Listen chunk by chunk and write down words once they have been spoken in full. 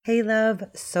Hey, love.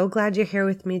 So glad you're here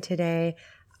with me today.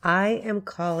 I am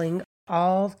calling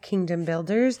all kingdom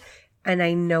builders, and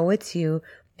I know it's you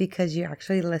because you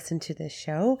actually listen to this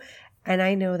show. And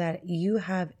I know that you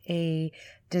have a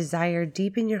desire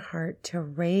deep in your heart to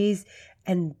raise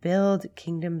and build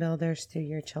kingdom builders through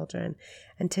your children.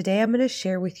 And today I'm going to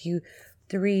share with you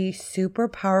 3 super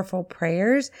powerful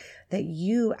prayers that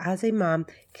you as a mom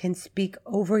can speak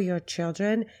over your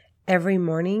children every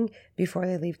morning before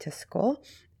they leave to school.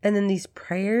 And then these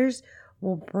prayers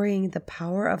will bring the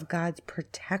power of God's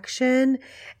protection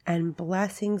and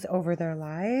blessings over their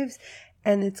lives.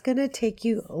 And it's going to take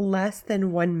you less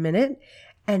than 1 minute.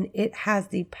 And it has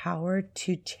the power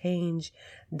to change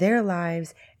their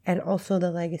lives and also the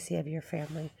legacy of your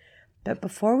family. But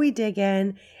before we dig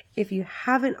in, if you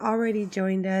haven't already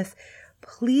joined us,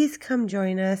 please come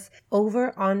join us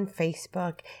over on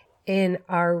Facebook in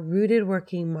our Rooted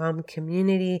Working Mom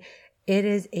community. It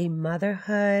is a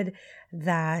motherhood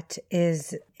that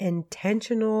is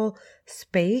intentional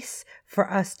space for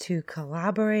us to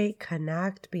collaborate,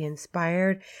 connect, be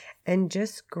inspired, and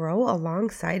just grow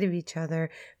alongside of each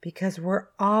other because we're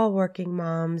all working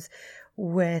moms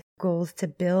with goals to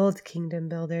build kingdom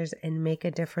builders and make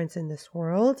a difference in this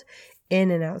world,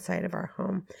 in and outside of our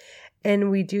home.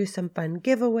 And we do some fun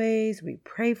giveaways. We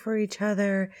pray for each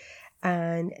other.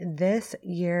 And this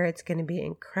year, it's going to be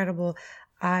incredible.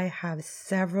 I have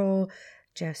several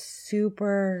just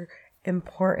super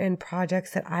important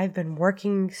projects that I've been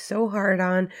working so hard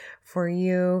on for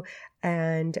you,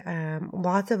 and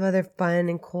lots of other fun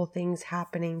and cool things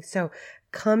happening. So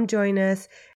come join us.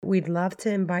 We'd love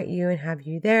to invite you and have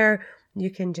you there. You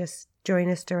can just join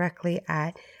us directly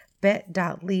at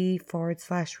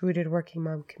bit.ly/Rooted Working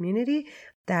Mom Community.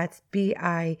 That's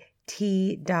bit.ly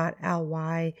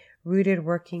Rooted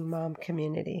Working Mom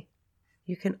Community.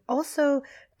 You can also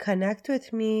connect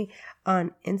with me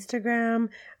on Instagram.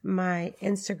 My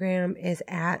Instagram is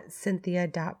at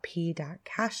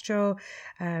cynthia.p.castro.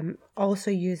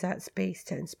 Also use that space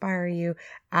to inspire you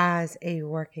as a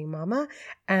working mama.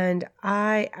 And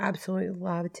I absolutely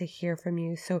love to hear from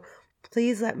you. So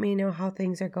please let me know how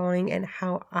things are going and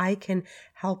how I can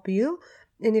help you.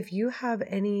 And if you have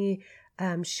any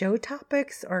show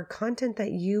topics or content that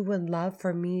you would love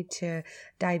for me to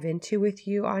dive into with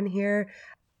you on here,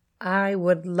 I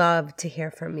would love to hear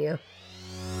from you.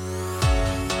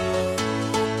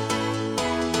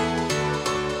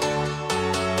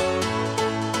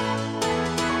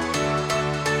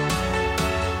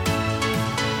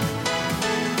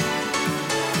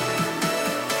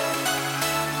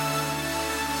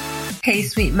 Hey,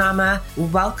 sweet mama.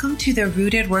 Welcome to the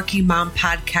Rooted Working Mom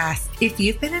podcast. If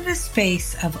you've been in a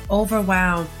space of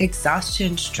overwhelm,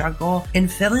 exhaustion, struggle, and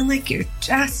feeling like you're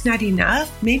just not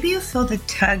enough, maybe you feel the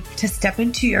tug to step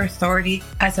into your authority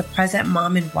as a present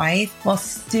mom and wife while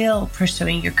still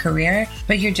pursuing your career,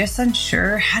 but you're just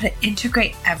unsure how to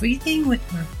integrate everything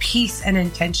with more peace and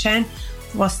intention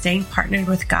while staying partnered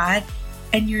with God,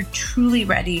 and you're truly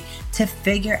ready to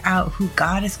figure out who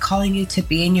God is calling you to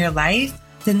be in your life,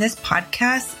 then this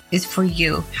podcast is for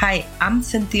you. Hi, I'm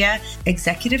Cynthia,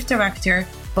 Executive Director,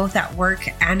 both at work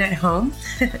and at home,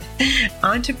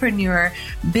 entrepreneur,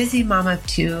 busy mom of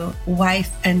 2, wife,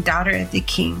 and daughter of the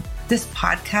King. This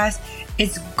podcast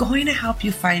is going to help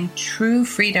you find true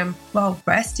freedom while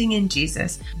resting in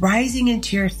Jesus, rising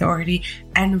into your authority,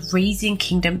 and raising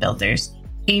kingdom builders.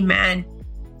 Amen.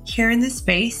 Here in this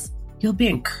space, you'll be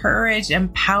encouraged,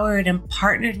 empowered, and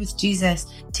partnered with Jesus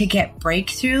to get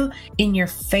breakthrough in your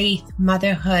faith,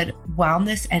 motherhood,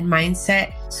 wellness, and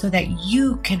mindset so that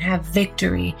you can have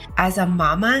victory as a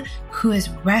mama who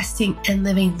is resting and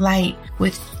living light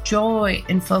with joy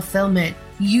and fulfillment.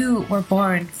 You were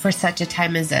born for such a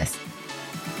time as this.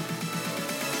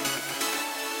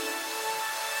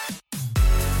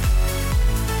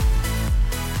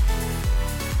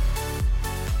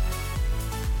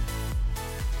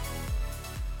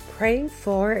 Praying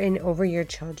for and over your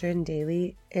children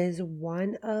daily is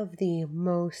one of the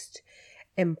most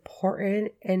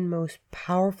important and most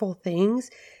powerful things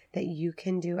that you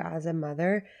can do as a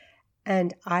mother.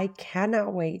 And I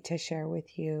cannot wait to share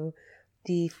with you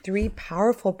the 3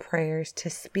 powerful prayers to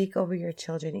speak over your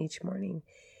children each morning.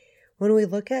 When we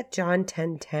look at John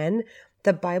 10:10,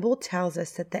 the Bible tells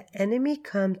us that the enemy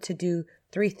comes to do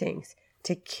 3 things: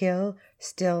 to kill,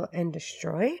 steal, and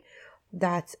destroy.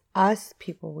 That's us,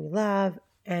 people we love,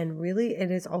 and really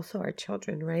it is also our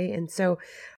children, right? And so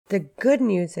the good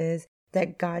news is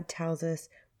that God tells us,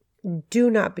 do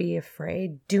not be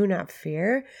afraid, do not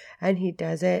fear. And he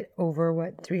does it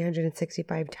over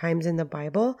 365 times in the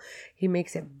Bible. He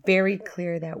makes it very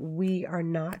clear that we are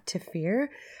not to fear.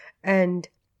 And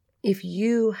if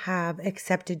you have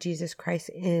accepted Jesus Christ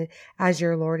as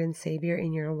your Lord and Savior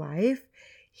in your life,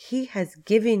 He has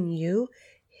given you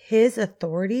His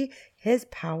authority, His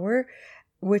power,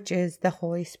 which is the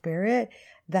Holy Spirit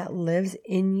that lives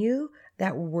in you,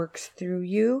 that works through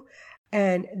you.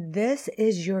 And this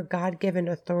is your God-given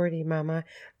authority, Mama.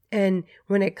 And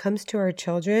when it comes to our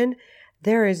children,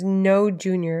 there is no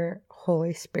junior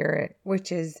Holy Spirit,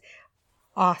 which is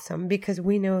awesome, because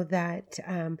we know that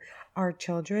our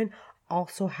children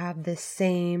also have the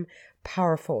same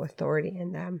powerful authority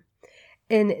in them.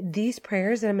 And these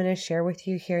prayers that I'm going to share with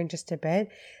you here in just a bit,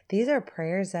 these are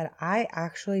prayers that I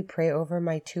actually pray over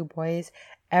my 2 boys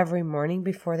every morning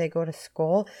before they go to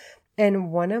school.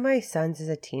 And one of my sons is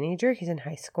a teenager. He's in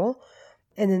high school.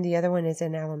 And then the other one is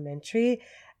in elementary.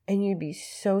 And you'd be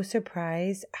so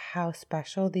surprised how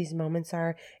special these moments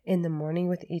are in the morning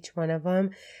with each one of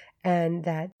them, and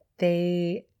that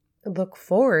they look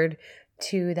forward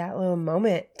to that little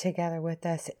moment together with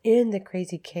us in the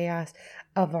crazy chaos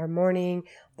of our morning,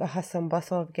 the hustle and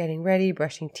bustle of getting ready,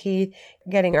 brushing teeth,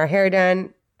 getting our hair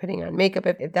done, putting on makeup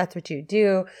if that's what you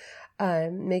do,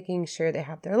 making sure they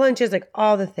have their lunches, like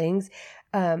all the things.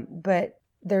 But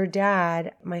their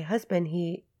dad, my husband,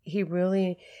 he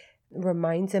really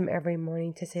reminds them every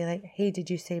morning to say, like, hey, did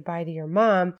you say bye to your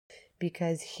mom?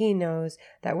 Because he knows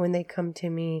that when they come to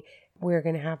me, we're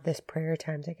going to have this prayer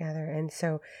time together. And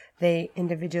so they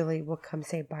individually will come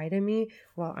say bye to me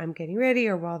while I'm getting ready,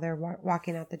 or while they're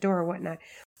walking out the door or whatnot.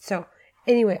 So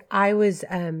anyway, I was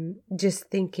just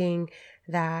thinking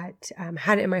that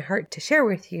had it in my heart to share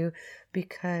with you,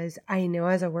 because I know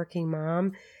as a working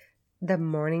mom, the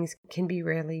mornings can be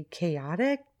really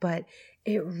chaotic, but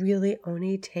it really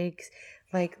only takes,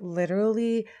 like,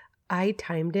 literally, I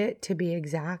timed it to be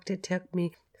exact. It took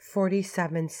me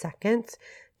 47 seconds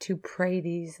to pray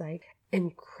these like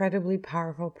incredibly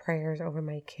powerful prayers over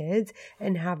my kids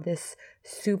and have this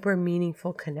super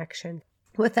meaningful connection.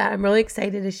 With that, I'm really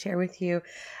excited to share with you.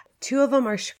 2 of them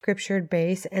are scripture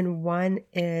based, and one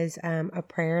is a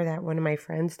prayer that one of my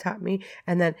friends taught me.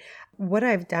 And then what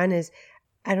I've done is,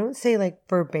 I don't say like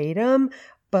verbatim,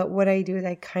 but what I do is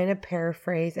I kind of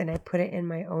paraphrase and I put it in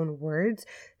my own words,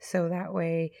 so that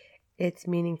way it's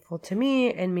meaningful to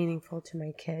me and meaningful to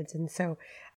my kids. And so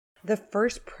the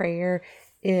first prayer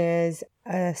is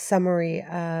a summary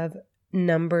of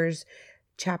Numbers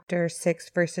chapter 6,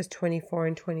 verses 24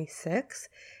 and 26.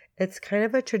 It's kind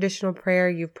of a traditional prayer.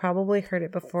 You've probably heard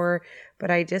it before,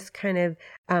 but I just kind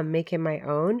of make it my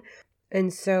own.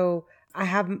 And so I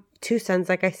have 2 sons,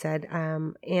 like I said,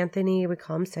 Anthony, we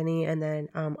call him Sunny, and then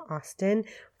Austin,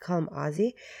 we call him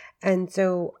Ozzy. And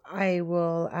so I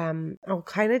will, I'll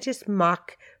kind of just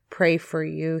mock pray for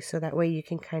you, so that way you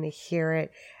can kind of hear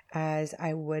it as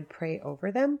I would pray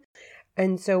over them.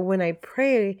 And so when I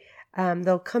pray,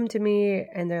 they'll come to me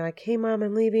and they're like, hey, Mom,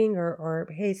 I'm leaving, or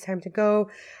hey, it's time to go.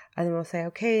 And then we'll say,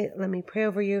 okay, let me pray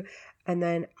over you. And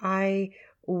then I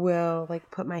will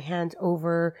like put my hands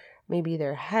over maybe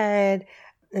their head,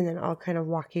 and then I'll kind of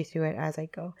walk you through it as I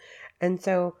go. And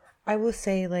so I will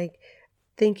say, like,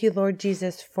 thank you, Lord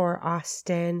Jesus, for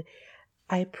Austin.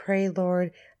 I pray,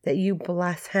 Lord, that you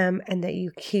bless him and that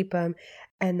you keep him,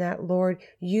 and that, Lord,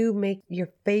 you make your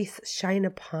face shine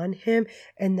upon him,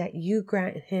 and that you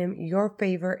grant him your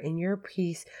favor and your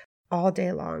peace all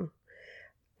day long.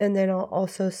 And then I'll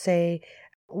also say,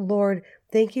 Lord,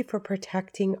 thank you for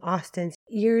protecting Austin's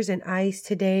ears and eyes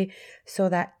today, so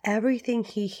that everything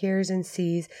he hears and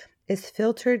sees is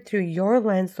filtered through your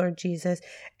lens, Lord Jesus,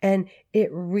 and it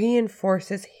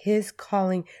reinforces his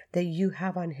calling that you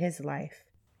have on his life.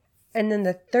 And then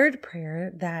the third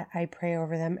prayer that I pray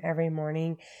over them every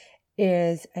morning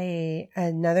is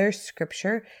another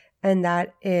scripture, and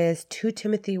that is 2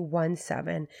 Timothy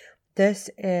 1:7. This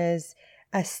is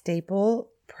a staple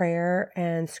prayer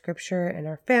and scripture in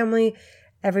our family.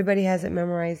 Everybody has it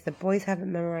memorized. The boys have it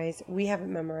memorized. We have it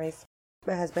memorized,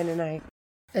 my husband and I.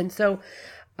 And so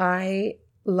I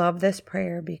love this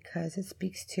prayer because it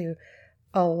speaks to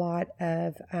a lot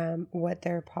of what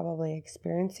they're probably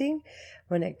experiencing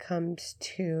when it comes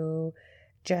to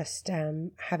just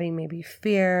having maybe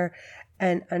fear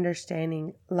and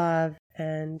understanding love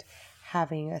and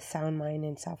having a sound mind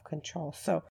and self-control.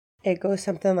 So it goes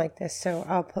something like this. So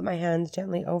I'll put my hands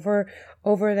gently over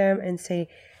them and say,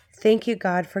 thank you,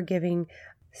 God, for giving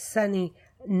Sunny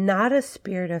not a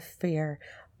spirit of fear,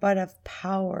 but of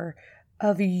power,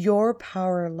 of your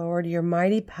power, Lord, your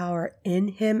mighty power in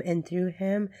him and through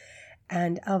him,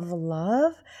 and of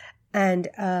love and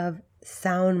of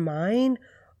sound mind,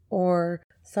 or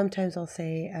sometimes I'll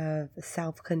say of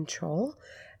self-control.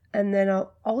 And then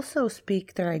I'll also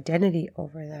speak their identity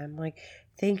over them. Like,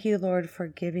 thank you, Lord, for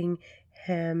giving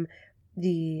him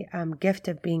the gift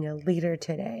of being a leader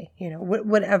today.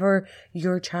 Whatever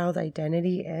your child's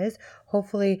identity is.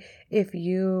 Hopefully, if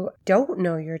you don't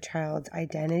know your child's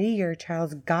identity, your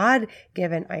child's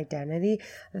God-given identity,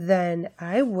 then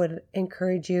I would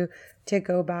encourage you to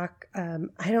go back.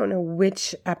 I don't know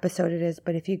which episode it is,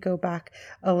 but if you go back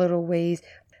a little ways,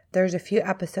 there's a few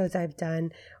episodes I've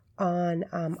done on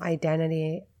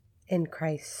identity in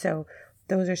Christ. So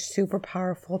those are super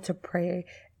powerful to pray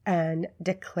and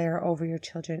declare over your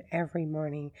children every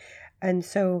morning. And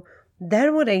so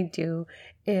then what I do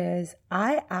is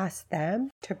I ask them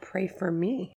to pray for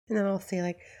me. And then I'll say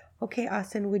like, okay,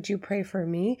 Austin, would you pray for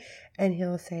me? And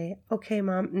he'll say, okay,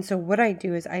 Mom. And so what I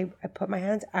do is I put my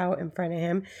hands out in front of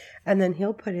him, and then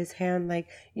he'll put his hand like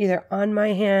either on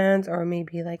my hands or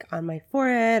maybe like on my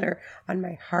forehead or on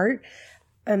my heart.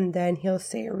 And then he'll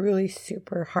say a really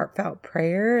super heartfelt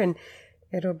prayer, and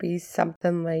it'll be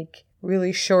something like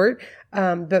really short,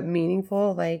 but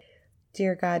meaningful. Like,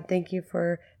 dear God, thank you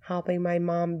for helping my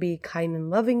mom be kind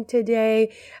and loving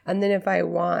today. And then if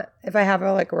I have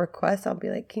a request, I'll be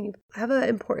like, can you have an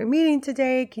important meeting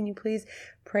today? Can you please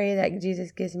pray that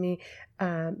Jesus gives me,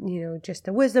 just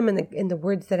the wisdom and the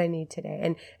words that I need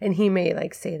today? And he may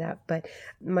say that, but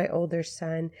my older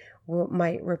son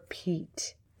might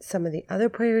repeat some of the other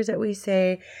prayers that we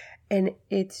say. And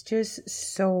it's just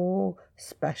so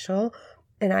special.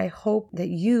 And I hope that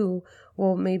you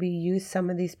will maybe use some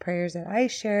of these prayers that I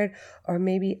shared, or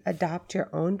maybe adopt your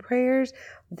own prayers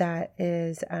that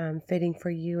is fitting for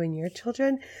you and your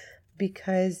children,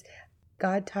 because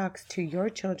God talks to your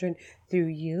children through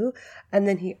you, and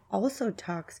then he also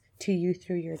talks to you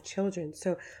through your children.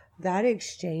 So that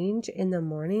exchange in the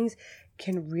mornings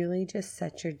can really just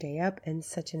set your day up in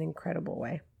such an incredible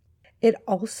way. It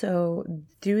also,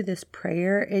 through this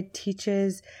prayer, it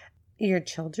teaches your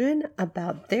children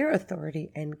about their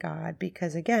authority in God,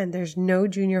 because again, there's no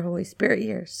junior Holy Spirit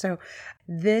here. So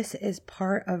this is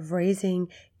part of raising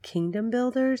kingdom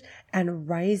builders and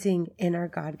rising in our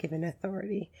God-given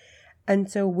authority. And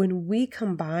so when we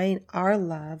combine our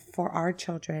love for our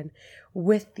children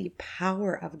with the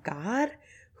power of God,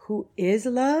 who is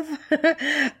love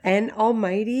and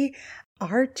almighty,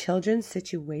 our children's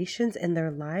situations in their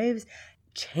lives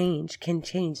can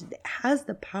change. It has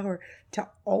the power to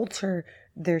alter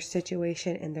their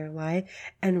situation in their life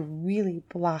and really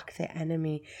block the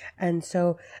enemy. And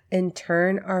so in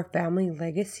turn, our family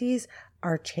legacies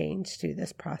are changed through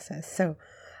this process. So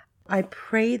I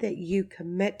pray that you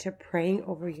commit to praying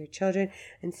over your children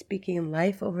and speaking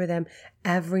life over them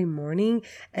every morning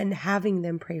and having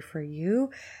them pray for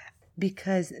you,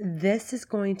 because this is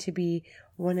going to be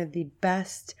one of the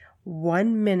best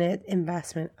 1-minute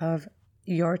investment of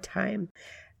your time.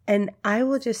 And I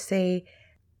will just say,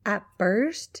 at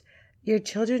first, your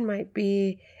children might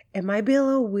be a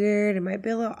little weird. It might be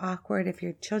a little awkward if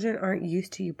your children aren't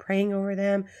used to you praying over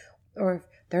them, or if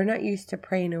they're not used to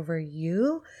praying over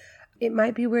you. It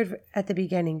might be weird at the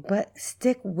beginning, but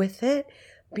stick with it,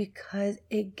 because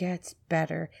it gets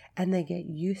better and they get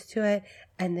used to it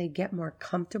and they get more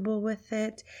comfortable with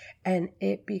it. And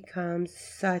it becomes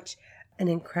such an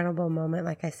incredible moment,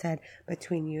 like I said,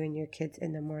 between you and your kids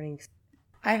in the mornings.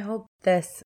 I hope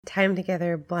this time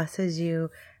together blesses you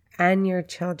and your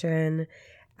children,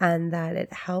 and that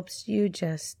it helps you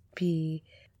just be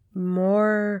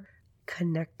more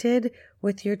connected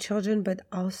with your children, but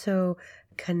also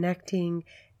connecting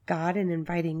God and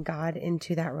inviting God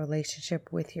into that relationship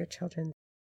with your children.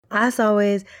 As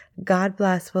always, God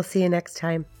bless. We'll see you next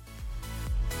time.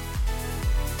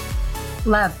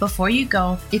 Love, before you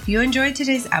go, if you enjoyed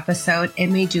today's episode, it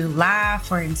made you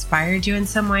laugh or inspired you in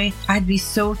some way, I'd be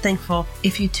so thankful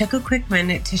if you took a quick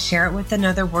minute to share it with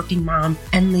another working mom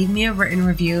and leave me a written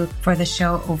review for the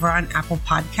show over on Apple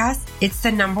Podcasts. It's the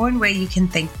 #1 way you can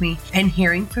thank me, and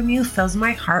hearing from you fills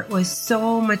my heart with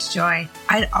so much joy.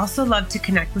 I'd also love to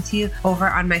connect with you over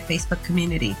on my Facebook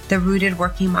community, The Rooted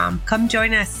Working Mom. Come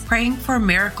join us, praying for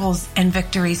miracles and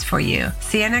victories for you.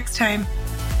 See you next time.